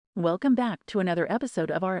Welcome back to another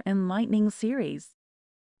episode of our enlightening series.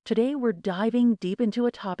 Today we're diving deep into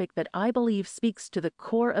a topic that I believe speaks to the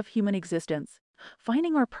core of human existence,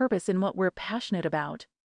 finding our purpose in what we're passionate about.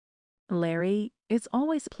 Larry, it's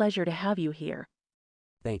always a pleasure to have you here.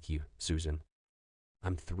 Thank you, Susan.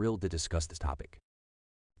 I'm thrilled to discuss this topic.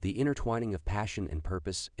 The intertwining of passion and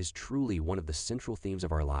purpose is truly one of the central themes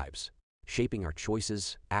of our lives, shaping our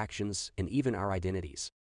choices, actions, and even our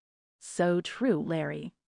identities. So true,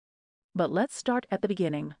 Larry. But let's start at the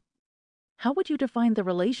beginning. How would you define the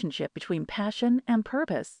relationship between passion and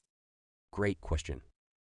purpose? Great question.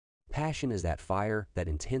 Passion is that fire, that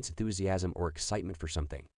intense enthusiasm or excitement for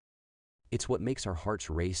something. It's what makes our hearts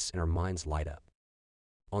race and our minds light up.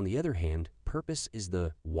 On the other hand, purpose is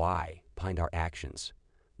the why behind our actions,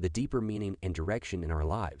 the deeper meaning and direction in our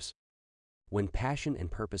lives. When passion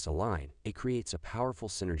and purpose align, it creates a powerful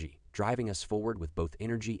synergy, driving us forward with both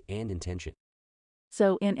energy and intention.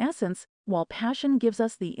 So, in essence, while passion gives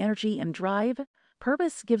us the energy and drive,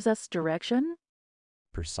 purpose gives us direction?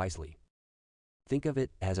 Precisely. Think of it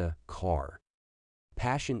as a car.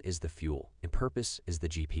 Passion is the fuel, and purpose is the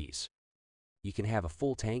GPS. You can have a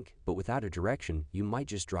full tank, but without a direction, you might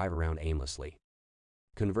just drive around aimlessly.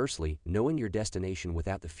 Conversely, knowing your destination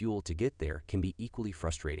without the fuel to get there can be equally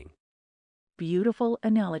frustrating. Beautiful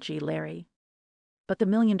analogy, Larry. But the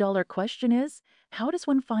million-dollar question is, how does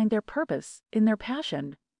one find their purpose in their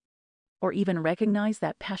passion? Or even recognize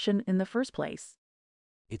that passion in the first place?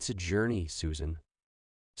 It's a journey, Susan.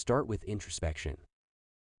 Start with introspection.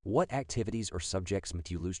 What activities or subjects make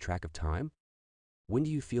you lose track of time? When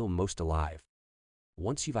do you feel most alive?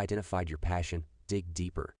 Once you've identified your passion, dig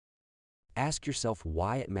deeper. Ask yourself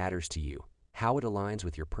why it matters to you, how it aligns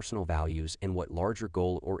with your personal values, and what larger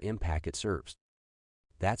goal or impact it serves.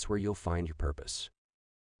 That's where you'll find your purpose.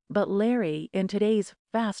 But Larry, in today's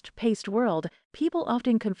fast-paced world, people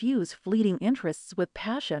often confuse fleeting interests with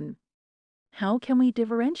passion. How can we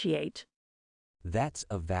differentiate? That's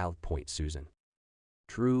a valid point, Susan.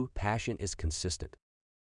 True passion is consistent.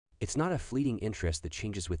 It's not a fleeting interest that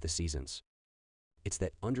changes with the seasons. It's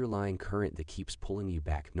that underlying current that keeps pulling you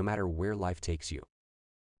back no matter where life takes you.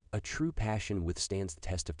 A true passion withstands the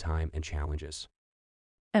test of time and challenges.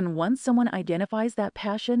 And once someone identifies that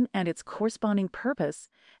passion and its corresponding purpose,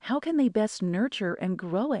 how can they best nurture and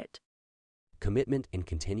grow it? Commitment and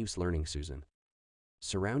continuous learning, Susan.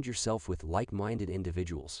 Surround yourself with like-minded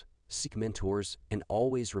individuals, seek mentors, and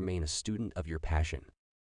always remain a student of your passion.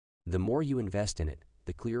 The more you invest in it,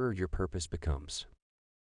 the clearer your purpose becomes.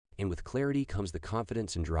 And with clarity comes the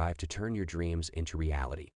confidence and drive to turn your dreams into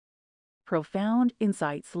reality. Profound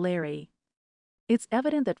insights, Larry. It's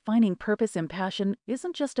evident that finding purpose and passion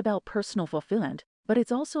isn't just about personal fulfillment, but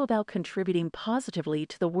it's also about contributing positively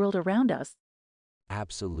to the world around us.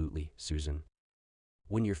 Absolutely, Susan.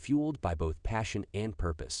 When you're fueled by both passion and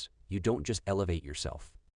purpose, you don't just elevate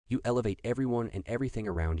yourself. You elevate everyone and everything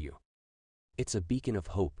around you. It's a beacon of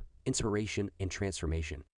hope, inspiration, and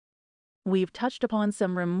transformation. We've touched upon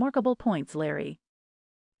some remarkable points, Larry.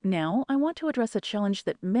 Now, I want to address a challenge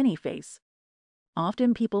that many face.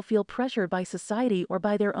 Often people feel pressured by society or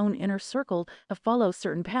by their own inner circle to follow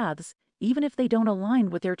certain paths, even if they don't align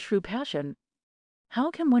with their true passion.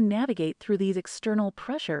 How can one navigate through these external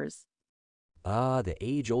pressures? The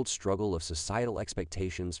age-old struggle of societal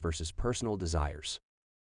expectations versus personal desires.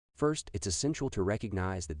 First, it's essential to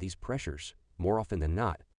recognize that these pressures, more often than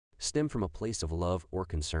not, stem from a place of love or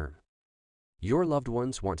concern. Your loved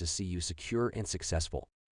ones want to see you secure and successful.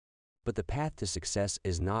 But the path to success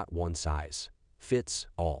is not one size fits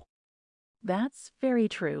all. That's very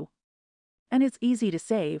true. And it's easy to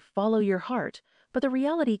say, follow your heart, but the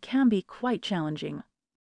reality can be quite challenging.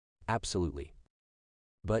 Absolutely.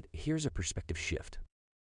 But here's a perspective shift.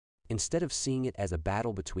 Instead of seeing it as a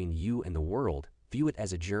battle between you and the world, view it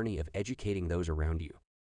as a journey of educating those around you.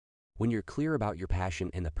 When you're clear about your passion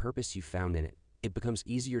and the purpose you found in it, it becomes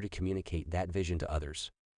easier to communicate that vision to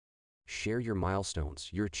others. Share your milestones,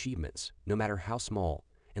 your achievements, no matter how small,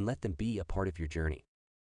 and let them be a part of your journey.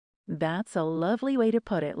 That's a lovely way to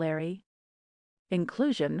put it, Larry.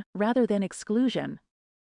 Inclusion rather than exclusion.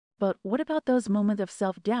 But what about those moments of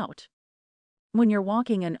self-doubt? When you're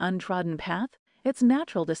walking an untrodden path, it's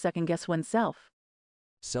natural to second-guess oneself.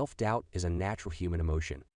 Self-doubt is a natural human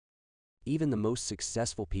emotion. Even the most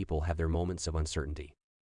successful people have their moments of uncertainty.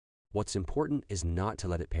 What's important is not to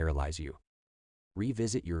let it paralyze you.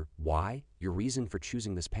 Revisit your why, your reason for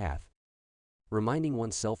choosing this path. Reminding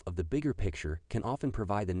oneself of the bigger picture can often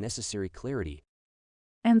provide the necessary clarity.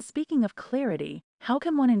 And speaking of clarity, how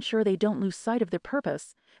can one ensure they don't lose sight of their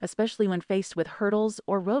purpose, especially when faced with hurdles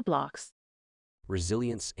or roadblocks?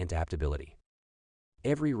 Resilience and adaptability.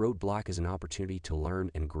 Every roadblock is an opportunity to learn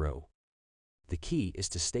and grow. The key is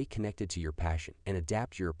to stay connected to your passion and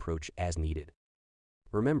adapt your approach as needed.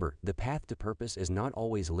 Remember, the path to purpose is not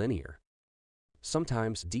always linear.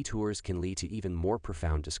 Sometimes detours can lead to even more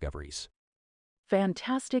profound discoveries.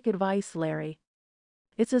 Fantastic advice, Larry.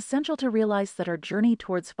 It's essential to realize that our journey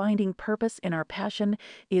towards finding purpose in our passion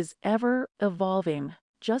is ever evolving,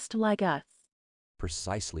 just like us.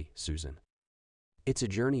 Precisely, Susan. It's a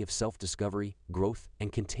journey of self-discovery, growth,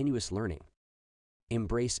 and continuous learning.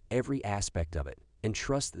 Embrace every aspect of it and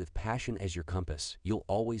trust that with passion as your compass, you'll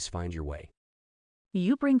always find your way.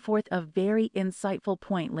 You bring forth a very insightful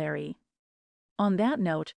point, Larry. On that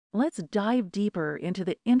note, let's dive deeper into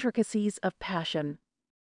the intricacies of passion.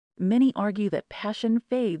 Many argue that passion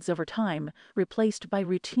fades over time, replaced by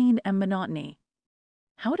routine and monotony.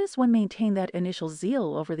 How does one maintain that initial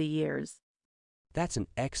zeal over the years? That's an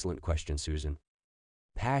excellent question, Susan.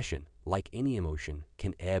 Passion, like any emotion,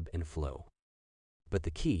 can ebb and flow. But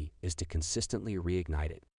the key is to consistently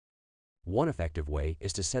reignite it. One effective way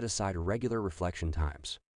is to set aside regular reflection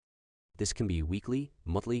times. This can be weekly,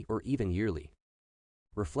 monthly, or even yearly.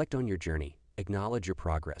 Reflect on your journey, acknowledge your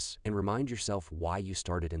progress, and remind yourself why you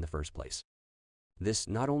started in the first place. This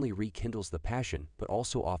not only rekindles the passion, but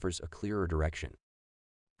also offers a clearer direction.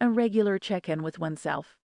 A regular check-in with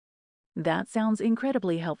oneself. That sounds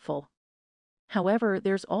incredibly helpful. However,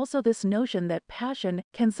 there's also this notion that passion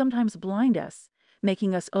can sometimes blind us,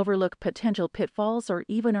 making us overlook potential pitfalls or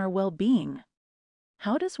even our well-being.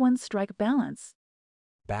 How does one strike balance?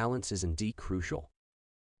 Balance is indeed crucial.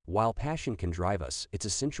 While passion can drive us, it's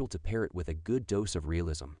essential to pair it with a good dose of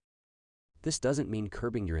realism. This doesn't mean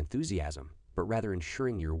curbing your enthusiasm, but rather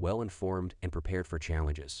ensuring you're well-informed and prepared for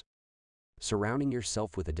challenges. Surrounding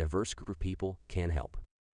yourself with a diverse group of people can help.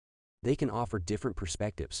 They can offer different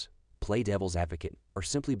perspectives, play devil's advocate, or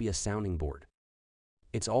simply be a sounding board.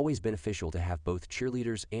 It's always beneficial to have both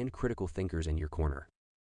cheerleaders and critical thinkers in your corner.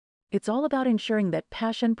 It's all about ensuring that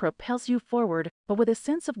passion propels you forward, but with a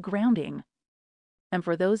sense of grounding. And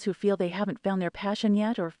for those who feel they haven't found their passion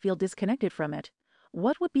yet or feel disconnected from it,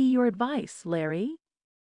 what would be your advice, Larry?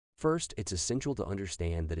 First, it's essential to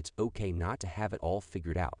understand that it's okay not to have it all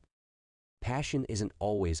figured out. Passion isn't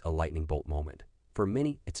always a lightning bolt moment. For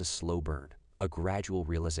many, it's a slow burn, a gradual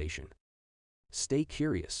realization. Stay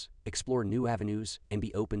curious, explore new avenues, and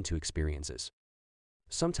be open to experiences.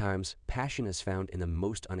 Sometimes, passion is found in the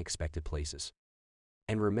most unexpected places.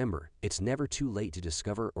 And remember, it's never too late to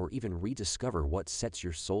discover or even rediscover what sets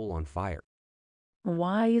your soul on fire.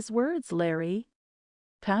 Wise words, Larry.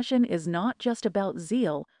 Passion is not just about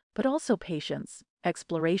zeal, but also patience,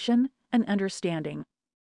 exploration, and understanding.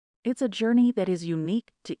 It's a journey that is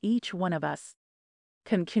unique to each one of us.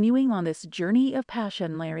 Continuing on this journey of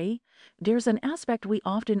passion, Larry, there's an aspect we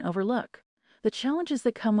often overlook: the challenges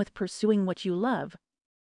that come with pursuing what you love.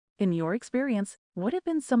 In your experience, what have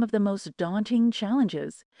been some of the most daunting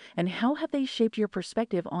challenges, and how have they shaped your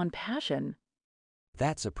perspective on passion?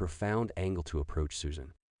 That's a profound angle to approach,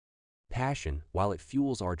 Susan. Passion, while it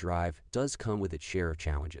fuels our drive, does come with its share of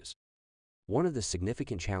challenges. One of the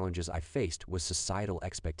significant challenges I faced was societal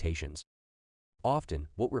expectations. Often,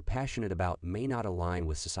 what we're passionate about may not align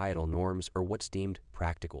with societal norms or what's deemed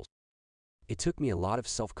practical. It took me a lot of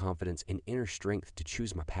self-confidence and inner strength to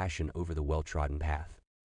choose my passion over the well-trodden path.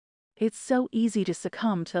 It's so easy to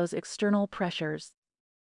succumb to those external pressures.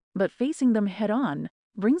 But facing them head-on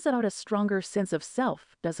brings out a stronger sense of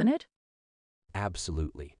self, doesn't it?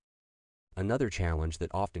 Absolutely. Another challenge that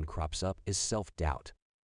often crops up is self-doubt.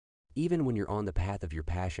 Even when you're on the path of your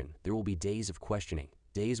passion, there will be days of questioning,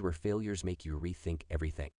 days where failures make you rethink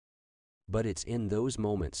everything. But it's in those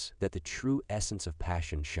moments that the true essence of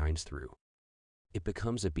passion shines through. It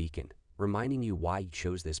becomes a beacon, reminding you why you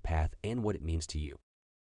chose this path and what it means to you.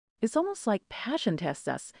 It's almost like passion tests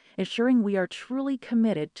us, ensuring we are truly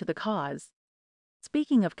committed to the cause.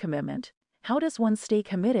 Speaking of commitment, how does one stay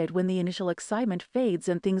committed when the initial excitement fades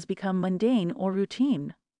and things become mundane or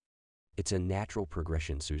routine? It's a natural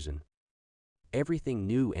progression, Susan. Everything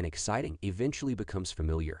new and exciting eventually becomes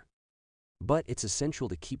familiar. But it's essential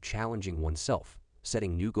to keep challenging oneself,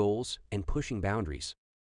 setting new goals, and pushing boundaries.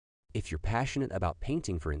 If you're passionate about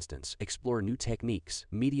painting, for instance, explore new techniques,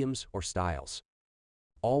 mediums, or styles.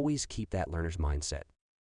 Always keep that learner's mindset.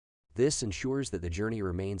 This ensures that the journey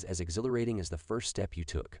remains as exhilarating as the first step you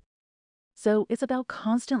took. So it's about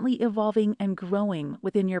constantly evolving and growing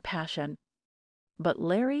within your passion. But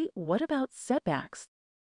Larry, what about setbacks?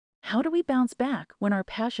 How do we bounce back when our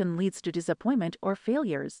passion leads to disappointment or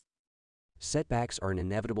failures? Setbacks are an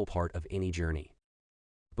inevitable part of any journey.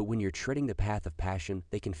 But when you're treading the path of passion,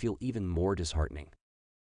 they can feel even more disheartening.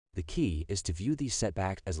 The key is to view these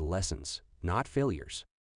setbacks as lessons, not failures.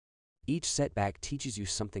 Each setback teaches you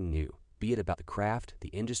something new, be it about the craft, the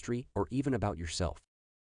industry, or even about yourself.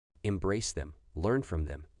 Embrace them, learn from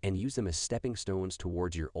them, and use them as stepping stones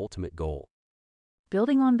towards your ultimate goal.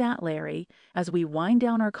 Building on that, Larry, as we wind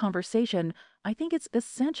down our conversation, I think it's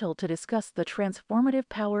essential to discuss the transformative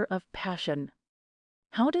power of passion.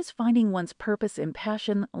 How does finding one's purpose in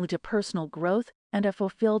passion lead to personal growth and a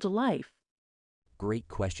fulfilled life? Great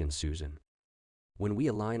question, Susan. When we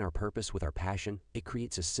align our purpose with our passion, it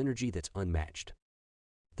creates a synergy that's unmatched.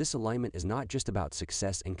 This alignment is not just about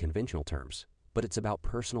success in conventional terms, but it's about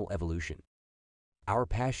personal evolution. Our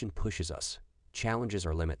passion pushes us, challenges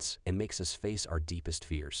our limits, and makes us face our deepest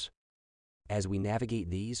fears. As we navigate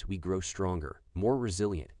these, we grow stronger, more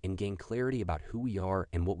resilient, and gain clarity about who we are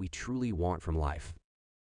and what we truly want from life.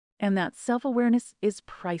 And that self-awareness is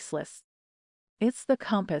priceless. It's the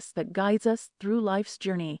compass that guides us through life's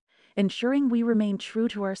journey, ensuring we remain true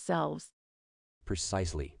to ourselves.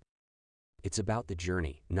 Precisely. It's about the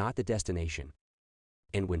journey, not the destination.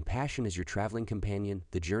 And when passion is your traveling companion,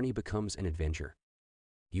 the journey becomes an adventure.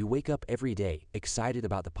 You wake up every day excited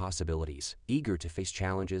about the possibilities, eager to face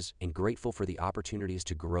challenges, and grateful for the opportunities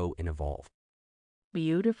to grow and evolve.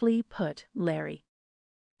 Beautifully put, Larry.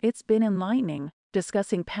 It's been enlightening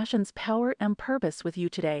discussing passion's power and purpose with you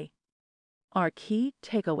today. Our key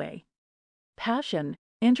takeaway: passion,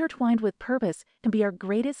 intertwined with purpose, can be our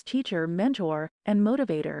greatest teacher, mentor, and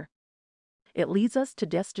motivator. It leads us to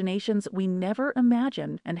destinations we never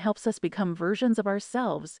imagined and helps us become versions of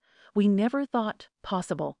ourselves we never thought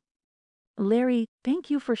possible. Larry, thank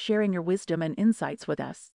you for sharing your wisdom and insights with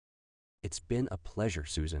us. It's been a pleasure,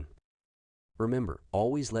 Susan. Remember,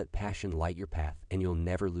 always let passion light your path and you'll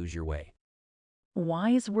never lose your way.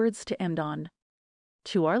 Wise words to end on.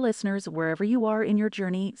 To our listeners, wherever you are in your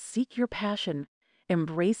journey, seek your passion,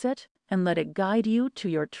 embrace it, and let it guide you to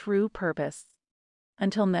your true purpose.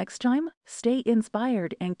 Until next time, stay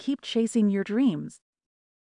inspired and keep chasing your dreams.